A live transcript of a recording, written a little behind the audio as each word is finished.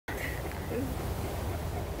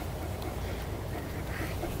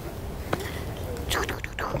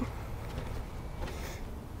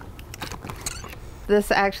This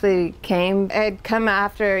actually came, it'd come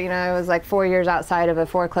after, you know, I was like 4 years outside of a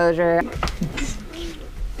foreclosure.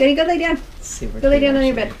 Danny, go lay down. Go lay down on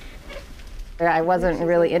your bed. I wasn't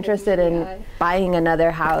really interested in buying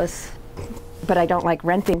another house, but I don't like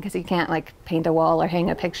renting because you can't like paint a wall or hang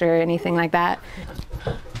a picture or anything like that.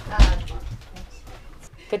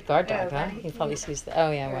 Good guard dog, huh? He probably sees the,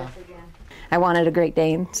 oh yeah, well. I wanted a Great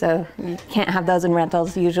Dane, so you can't have those in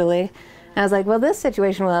rentals usually. And I was like, well, this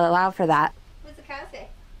situation will allow for that. What's the cow say?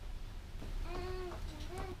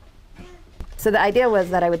 So the idea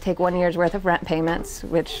was that I would take 1 year's worth of rent payments,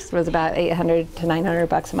 which was about $800 to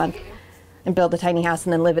 $900 a month, and build a tiny house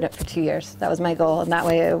and then live in it for 2 years. That was my goal, and that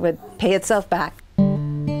way it would pay itself back.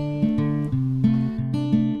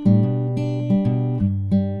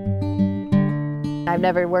 I've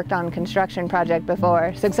never worked on a construction project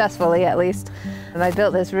before, successfully at least. And I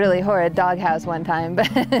built this really horrid doghouse one time, but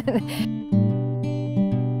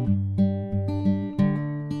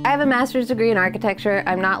I have a master's degree in architecture.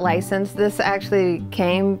 I'm not licensed. This actually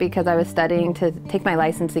came because I was studying to take my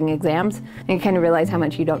licensing exams, and you kind of realize how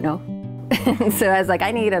much you don't know. So I was like,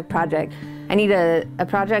 I need a project. I need a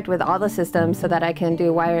project with all the systems so that I can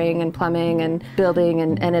do wiring and plumbing and building,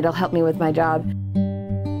 and it'll help me with my job.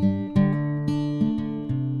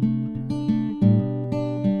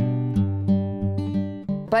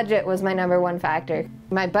 Budget was my #1 factor.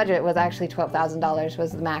 My budget was actually $12,000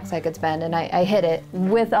 was the max I could spend, and I hit it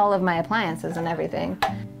with all of my appliances and everything.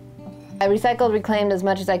 I recycled, reclaimed as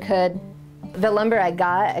much as I could. The lumber I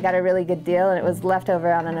got a really good deal, and it was left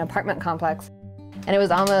over on an apartment complex. And it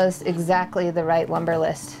was almost exactly the right lumber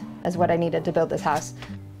list as what I needed to build this house.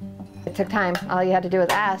 It took time. All you had to do was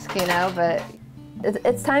ask, you know, but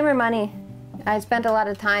it's time or money. I spent a lot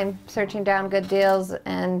of time searching down good deals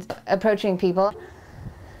and approaching people.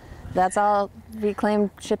 That's all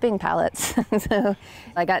reclaimed shipping pallets. So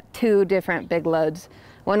I got 2 different big loads.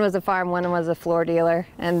 One was a farm, one was a floor dealer,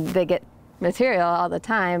 and they get material all the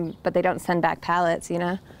time, but they don't send back pallets, you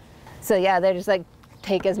know? So yeah, they're just like,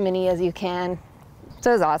 take as many as you can.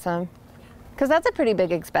 So it was awesome. Because that's a pretty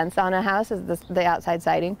big expense on a house, is the outside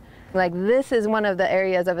siding. Like, this is one of the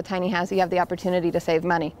areas of a tiny house you have the opportunity to save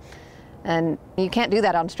money. And you can't do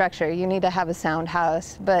that on structure. You need to have a sound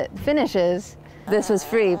house. But finishes, this was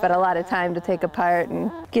free, but a lot of time to take apart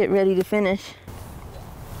and get ready to finish.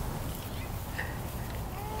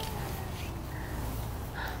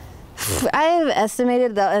 I've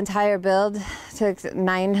estimated the entire build took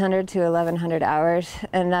 900 to 1,100 hours,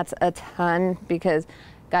 and that's a ton because,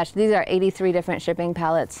 gosh, these are 83 different shipping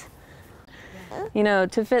pallets. You know,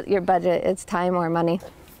 to fit your budget, it's time or money.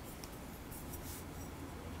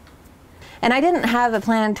 And I didn't have a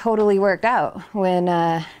plan totally worked out when,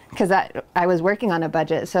 because I was working on a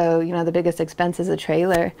budget, so, you know, the biggest expense is a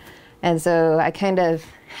trailer. And so I kind of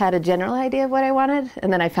had a general idea of what I wanted,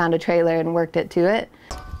 and then I found a trailer and worked it to it.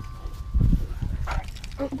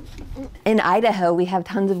 In Idaho, we have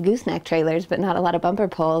tons of gooseneck trailers, but not a lot of bumper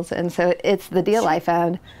poles, and so it's the deal I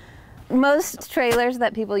found. Most trailers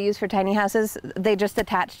that people use for tiny houses, they just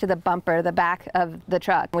attach to the bumper, the back of the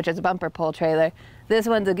truck, which is a bumper pole trailer. This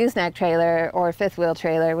one's a gooseneck trailer or fifth wheel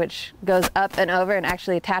trailer, which goes up and over and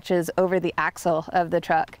actually attaches over the axle of the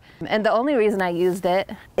truck. And the only reason I used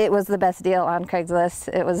it, it was the best deal on Craigslist.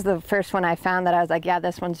 It was the first one I found that I was like, yeah,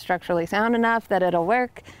 this one's structurally sound enough that it'll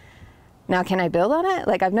work. Now, can I build on it?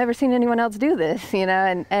 Like, I've never seen anyone else do this, you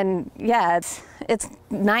know, and yeah, it's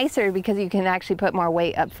nicer because you can actually put more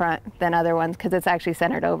weight up front than other ones because it's actually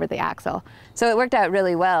centered over the axle. So it worked out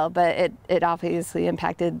really well, but it obviously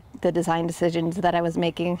impacted the design decisions that I was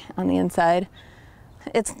making on the inside.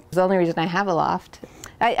 It's the only reason I have a loft.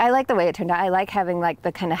 I like the way it turned out. I like having like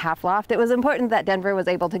the kind of half loft. It was important that Denver was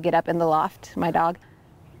able to get up in the loft, my dog.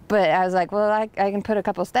 But I was like, well, I can put a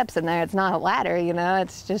couple steps in there. It's not a ladder, you know,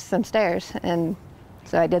 it's just some stairs. And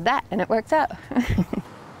so I did that, and it works out.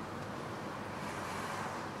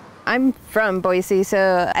 I'm from Boise,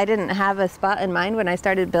 so I didn't have a spot in mind when I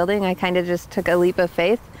started building. I kind of just took a leap of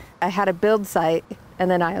faith. I had a build site,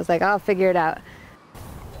 and then I was like, I'll figure it out.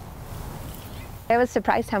 I was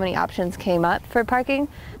surprised how many options came up for parking.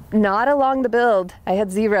 Not along the build. I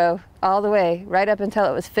had 0 all the way, right up until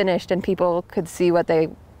it was finished and people could see what they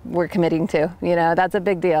were committing to. You know, that's a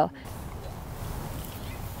big deal.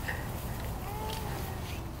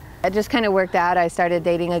 It just kind of worked out. I started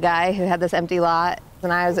dating a guy who had this empty lot,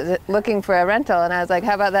 and I was looking for a rental, and I was like,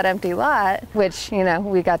 how about that empty lot? Which, you know,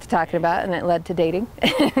 we got to talking about, and it led to dating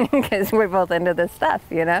because we're both into this stuff,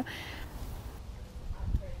 you know.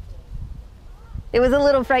 It was a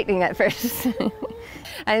little frightening at first.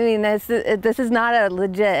 I mean, this is not a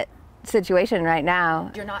legit situation right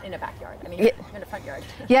now. You're not in a backyard. I mean, you're in a front yard.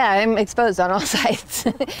 Yeah, I'm exposed on all sides.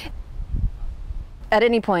 At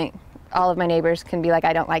any point, all of my neighbors can be like,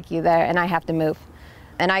 I don't like you there, and I have to move.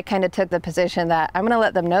 And I kind of took the position that I'm going to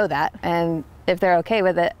let them know that, and if they're okay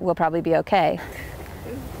with it, we'll probably be okay.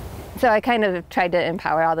 So I kind of tried to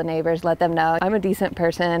empower all the neighbors, let them know I'm a decent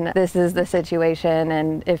person, this is the situation,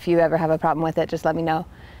 and if you ever have a problem with it, just let me know.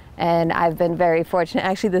 And I've been very fortunate.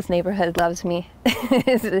 Actually, this neighborhood loves me.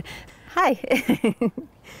 Hi.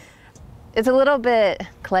 It's a little bit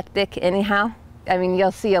eclectic anyhow. I mean,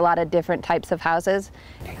 you'll see a lot of different types of houses.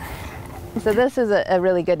 So this is a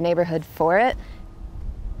really good neighborhood for it.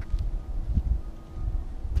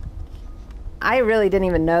 I really didn't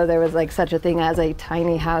even know there was like such a thing as a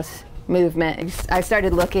tiny house movement. I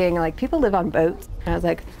started looking, like, people live on boats. I was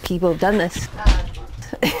like, people have done this.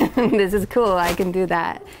 This is cool, I can do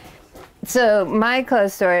that. So my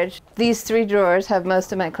clothes storage, these 3 drawers have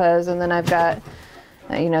most of my clothes, and then I've got,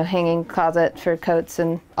 you know, hanging closet for coats,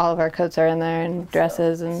 and all of our coats are in there, and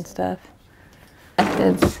dresses and stuff.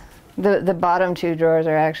 It's, the bottom 2 drawers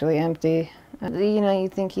are actually empty. You know, you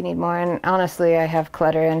think you need more, and honestly, I have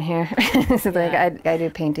clutter in here. So like, I do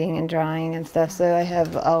painting and drawing and stuff, so I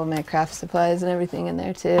have all of my craft supplies and everything in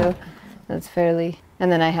there too. That's fairly,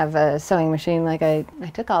 and then I have a sewing machine. Like I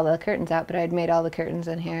took all the curtains out, but I'd made all the curtains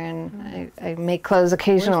in here, and I make clothes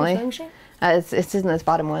occasionally. Where's the sewing machine? It's in this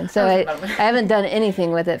bottom one, so I haven't done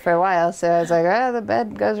anything with it for a while, so I was like, oh, the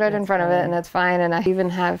bed goes right in front of it, and it's fine. And I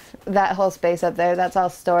even have that whole space up there, that's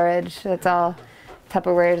all storage, that's all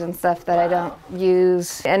Tupperwares and stuff that I don't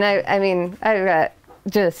use. And I mean, I've got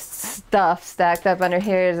just stuff stacked up under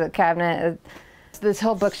here. Is a cabinet. This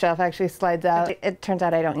whole bookshelf actually slides out. It turns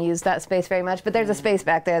out I don't use that space very much, but there's a space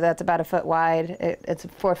back there that's about 1 foot wide. It's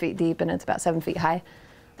 4 feet deep, and it's about 7 feet high.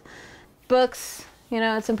 Books, you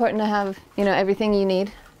know, it's important to have, you know, everything you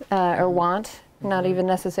need or want, not even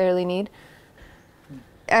necessarily need.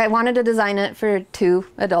 I wanted to design it for 2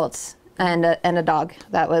 adults and a dog.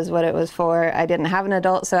 That was what it was for. I didn't have an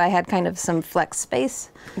adult, so I had kind of some flex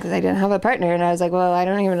space because I didn't have a partner, and I was like, well, I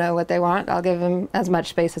don't even know what they want. I'll give them as much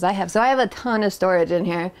space as I have. So I have a ton of storage in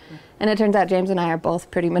here, and it turns out James and I are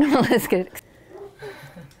both pretty minimalistic.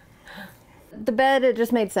 The bed, it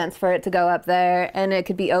just made sense for it to go up there, and it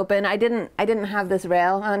could be open. I didn't have this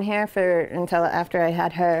rail on here until after I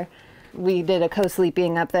had her. We did a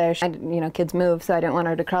co-sleeping up there. You know, kids move, so I didn't want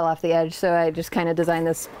her to crawl off the edge, so I just kind of designed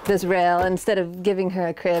this rail. Instead of giving her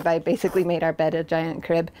a crib, I basically made our bed a giant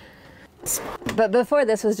crib. But before,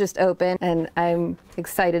 this was just open, and I'm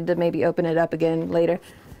excited to maybe open it up again later.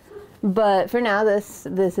 But for now, this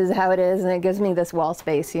is how it is, and it gives me this wall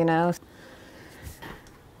space, you know.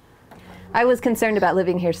 I was concerned about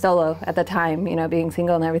living here solo at the time, you know, being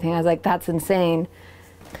single and everything. I was like, that's insane.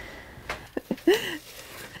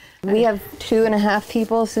 We have 2.5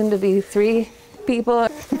 people, soon to be 3 people.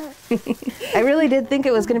 I really did think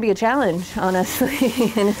it was going to be a challenge,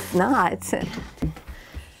 honestly, and it's not.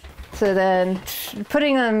 So then,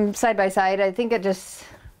 putting them side by side, I think it just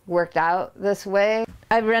worked out this way.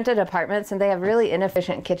 I've rented apartments, and they have really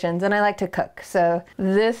inefficient kitchens, and I like to cook. So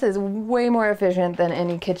this is way more efficient than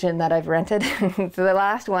any kitchen that I've rented. So the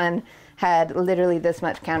last one had literally this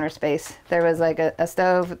much counter space. There was like a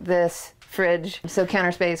stove, this fridge, so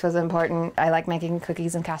counter space was important. I like making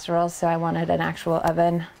cookies and casseroles, so I wanted an actual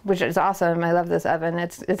oven, which is awesome. I love this oven.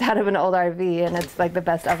 It's out of an old RV, and it's like the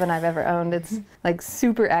best oven I've ever owned. It's like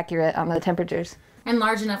super accurate on the temperatures. And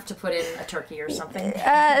large enough to put in a turkey or something.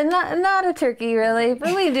 Not a turkey really,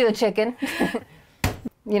 but we do a chicken.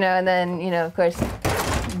 You know, and then, you know, of course,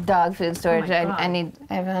 dog food storage. Oh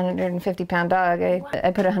I have a 150-pound dog.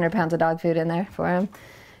 I put 100 pounds of dog food in there for him.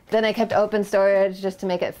 Then I kept open storage just to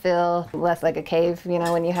make it feel less like a cave. You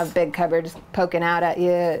know, when you have big cupboards poking out at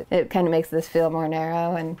you, it kind of makes this feel more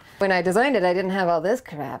narrow. And when I designed it, I didn't have all this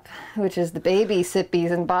crap, which is the baby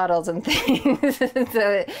sippies and bottles and things.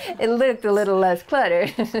 So it looked a little less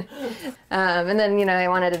cluttered. And then, you know, I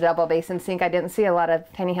wanted a double basin sink. I didn't see a lot of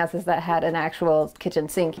tiny houses that had an actual kitchen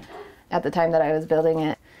sink at the time that I was building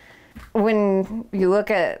it. When you look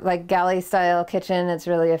at like galley style kitchen, it's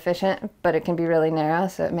really efficient, but it can be really narrow,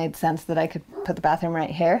 so it made sense that I could put the bathroom right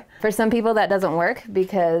here. For some people that doesn't work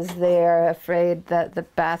because they are afraid that the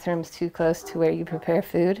bathroom's too close to where you prepare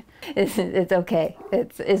food. It's okay.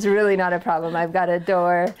 It's really not a problem. I've got a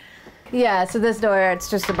door. Yeah, so this door, it's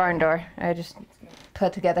just a barn door. I just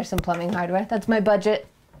put together some plumbing hardware. That's my budget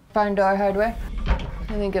barn door hardware.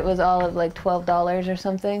 I think it was all of like $12 or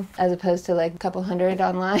something, as opposed to like a couple hundred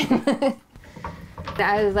online.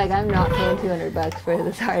 I was like, I'm not paying 200 bucks for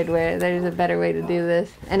this hardware. There's a better way to do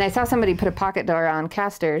this. And I saw somebody put a pocket door on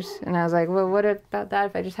casters, and I was like, well, what about that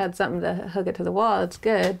if I just had something to hook it to the wall? It's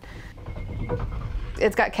good.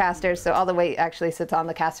 It's got casters, so all the weight actually sits on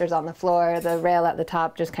the casters on the floor. The rail at the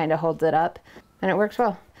top just kind of holds it up, and it works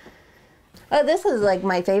well. Oh, this is like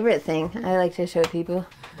my favorite thing I like to show people.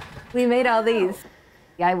 We made all these.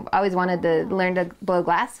 I always wanted to learn to blow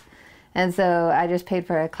glass, and so I just paid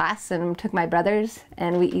for a class and took my brothers,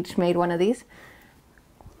 and we each made one of these.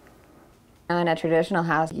 In a traditional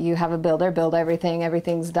house, you have a builder build everything,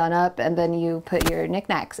 everything's done up, and then you put your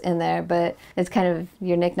knickknacks in there, but it's kind of,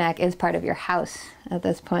 your knickknack is part of your house at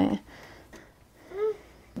this point.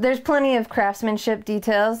 There's plenty of craftsmanship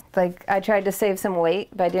details. Like, I tried to save some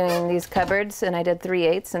weight by doing these cupboards, and I did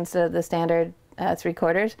 3/8 instead of the standard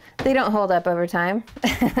 3/4. They don't hold up over time,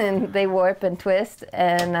 and they warp and twist,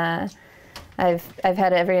 and I've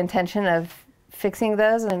had every intention of fixing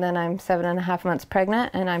those, and then I'm 7.5 months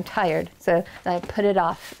pregnant, and I'm tired, so I put it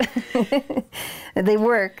off. They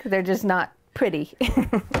work, they're just not pretty.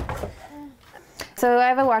 So I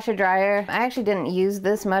have a washer dryer. I actually didn't use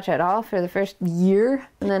this much at all for the first year,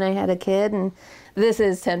 and then I had a kid, and this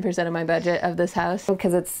is 10% of my budget of this house,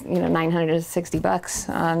 because it's, you know, $960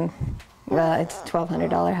 on, well, it's a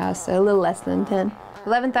 $1,200 house, so a little less than 10.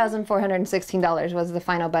 $11,416 was the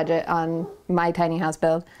final budget on my tiny house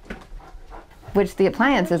build, which the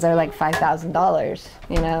appliances are like $5,000,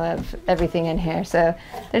 you know, of everything in here. So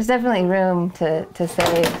there's definitely room to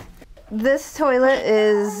save. This toilet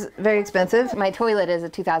is very expensive. My toilet is a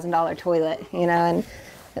 $2,000 toilet, you know, and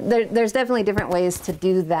there's definitely different ways to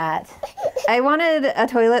do that. I wanted a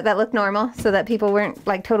toilet that looked normal so that people weren't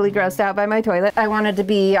like totally grossed out by my toilet. I wanted to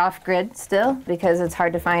be off grid still because it's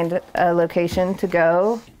hard to find a location to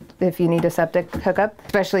go if you need a septic hookup,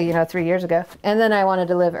 especially, you know, 3 years ago. And then I wanted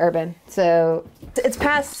to live urban. So it's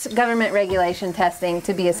past government regulation testing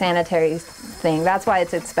to be a sanitary thing. That's why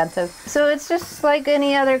it's expensive. So it's just like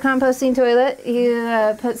any other composting toilet.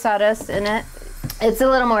 You put sawdust in it. It's a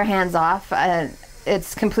little more hands-off.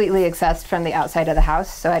 It's completely accessed from the outside of the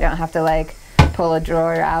house, so I don't have to like pull a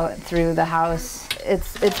drawer out through the house.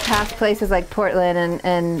 It's past places like Portland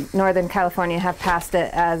and Northern California have passed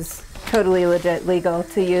it as totally legit legal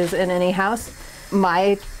to use in any house.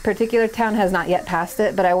 My particular town has not yet passed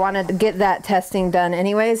it, but I wanted to get that testing done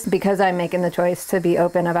anyways because I'm making the choice to be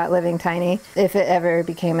open about living tiny. If it ever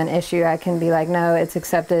became an issue, I can be like, no, it's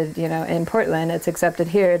accepted, you know, in Portland, it's accepted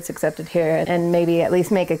here, and maybe at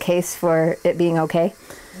least make a case for it being okay.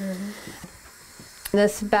 Mm-hmm.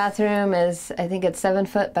 This bathroom is, I think it's 7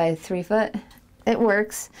 foot by 3 foot. It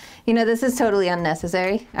works. You know, this is totally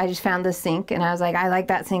unnecessary. I just found this sink and I was like, I like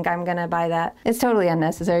that sink, I'm gonna buy that. It's totally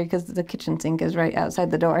unnecessary because the kitchen sink is right outside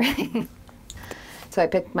the door. So I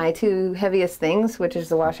picked my 2 heaviest things, which is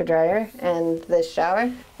the washer dryer and this shower,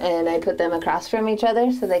 and I put them across from each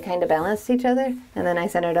other so they kind of balanced each other, and then I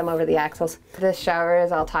centered them over the axles. This shower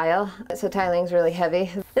is all tile, so tiling's really heavy.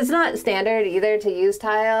 It's not standard either to use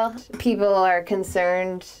tile. People are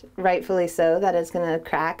concerned, rightfully so, that it's gonna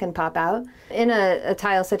crack and pop out. In a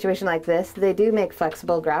tile situation like this, they do make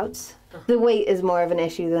flexible grouts. The weight is more of an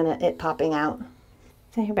issue than it popping out.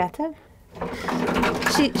 Is that your bathtub?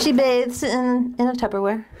 She bathes in a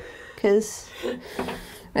Tupperware, because,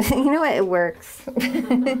 you know what, it works.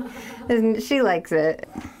 And she likes it.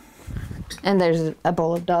 And there's a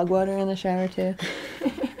bowl of dog water in the shower, too.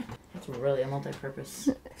 It's really a multi-purpose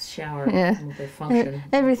shower. Yeah. Multi-function.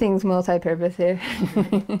 Everything's multi-purpose here.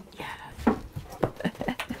 Yeah.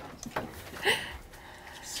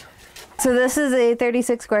 So this is a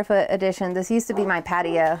 36 square foot addition. This used to be my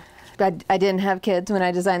patio. I didn't have kids when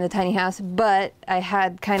I designed the tiny house, but I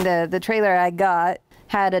had kind of, the trailer I got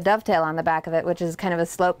had a dovetail on the back of it, which is kind of a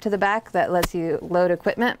slope to the back that lets you load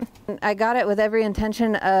equipment. I got it with every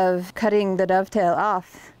intention of cutting the dovetail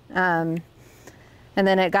off. And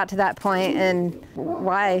then it got to that point, and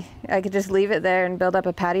why? I could just leave it there and build up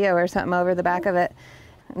a patio or something over the back of it,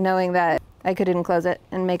 knowing that I could enclose it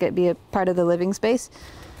and make it be a part of the living space.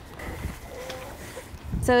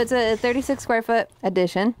 So it's a 36 square foot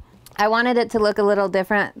addition. I wanted it to look a little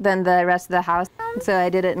different than the rest of the house, so I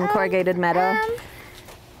did it in corrugated metal.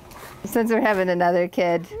 Since we're having another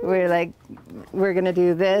kid, we're gonna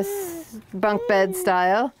do this bunk bed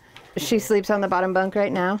style. She sleeps on the bottom bunk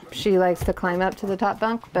right now. She likes to climb up to the top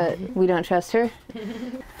bunk, but we don't trust her.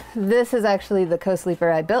 This is actually the co-sleeper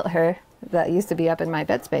I built her that used to be up in my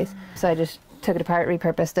bed space. So I just took it apart,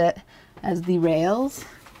 repurposed it as the rails.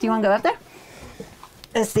 Do you wanna go up there?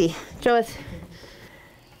 Let's see, show us.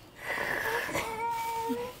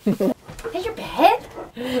 Is your bed?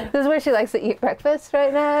 This is where she likes to eat breakfast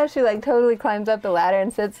right now. She like totally climbs up the ladder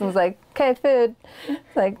and sits and is like, okay, food.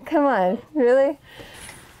 It's like, come on, really?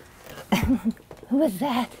 What was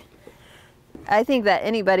that? I think that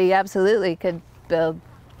anybody absolutely could build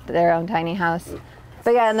their own tiny house.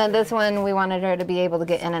 But yeah, and then this one, we wanted her to be able to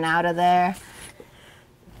get in and out of there.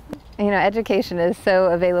 You know, education is so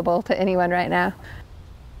available to anyone right now.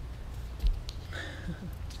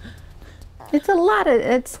 It's a lot of,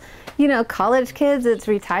 it's, you know, college kids, it's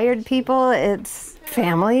retired people, it's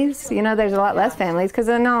families. You know, there's a lot less families because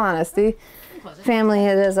in all honesty, family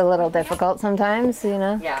it is a little difficult sometimes, you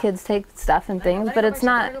know. Kids take stuff and things, but it's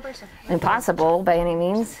not impossible by any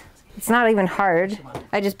means. It's not even hard.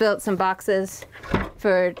 I just built some boxes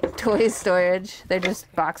for toy storage. They're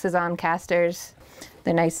just boxes on casters.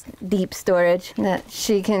 They're nice deep storage that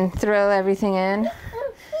she can throw everything in.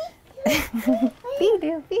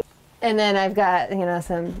 And then I've got, you know,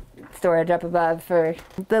 some storage up above for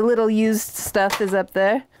the little used stuff is up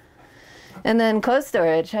there. And then clothes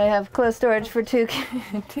storage. I have clothes storage for two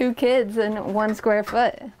kids and 1 square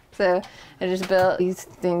foot. So I just built these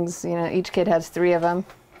things, you know, each kid has 3 of them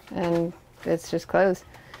and it's just clothes.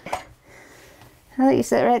 I'll let you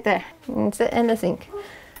sit right there and sit in the sink.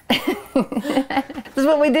 This is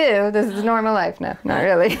what we do. This is normal life. No, not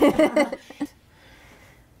really.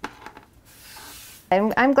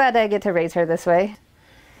 I'm glad I get to raise her this way.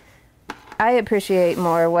 I appreciate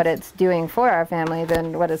more what it's doing for our family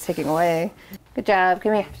than what it's taking away. Good job.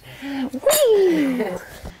 Come here. Whee!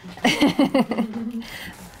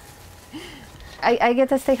 I get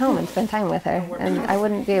to stay home and spend time with her, and I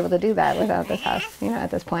wouldn't be able to do that without this house, you know,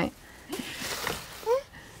 at this point.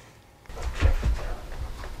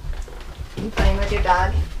 You playing with your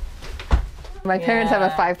dog? My parents have a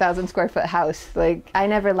 5,000 square foot house. Like, I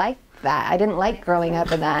never liked that. I didn't like growing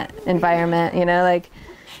up in that environment, you know, like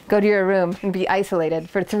go to your room and be isolated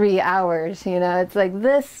for 3 hours, you know. It's like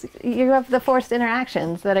this, you have the forced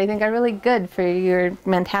interactions that I think are really good for your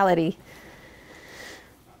mentality.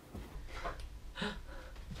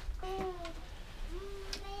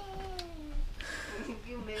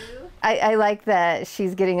 I like that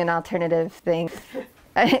she's getting an alternative thing.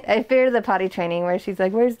 I fear the potty training where she's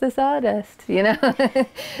like, where's the sawdust, you know?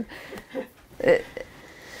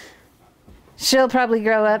 She'll probably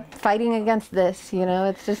grow up fighting against this, you know,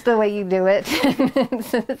 it's just the way you do it.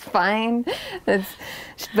 It's fine, but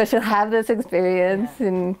she'll have this experience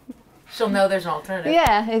and She'll know there's an alternative.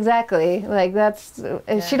 yeah, exactly. Like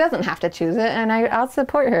she doesn't have to choose it, and I'll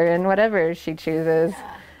support her in whatever she chooses.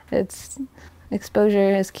 It's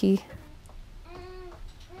exposure is key.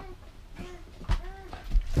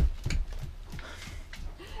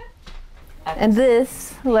 And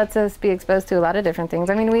this lets us be exposed to a lot of different things.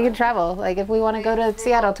 I mean, we can travel. Like, if we want to go to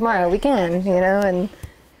Seattle tomorrow, we can, you know, and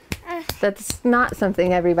that's not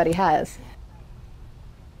something everybody has.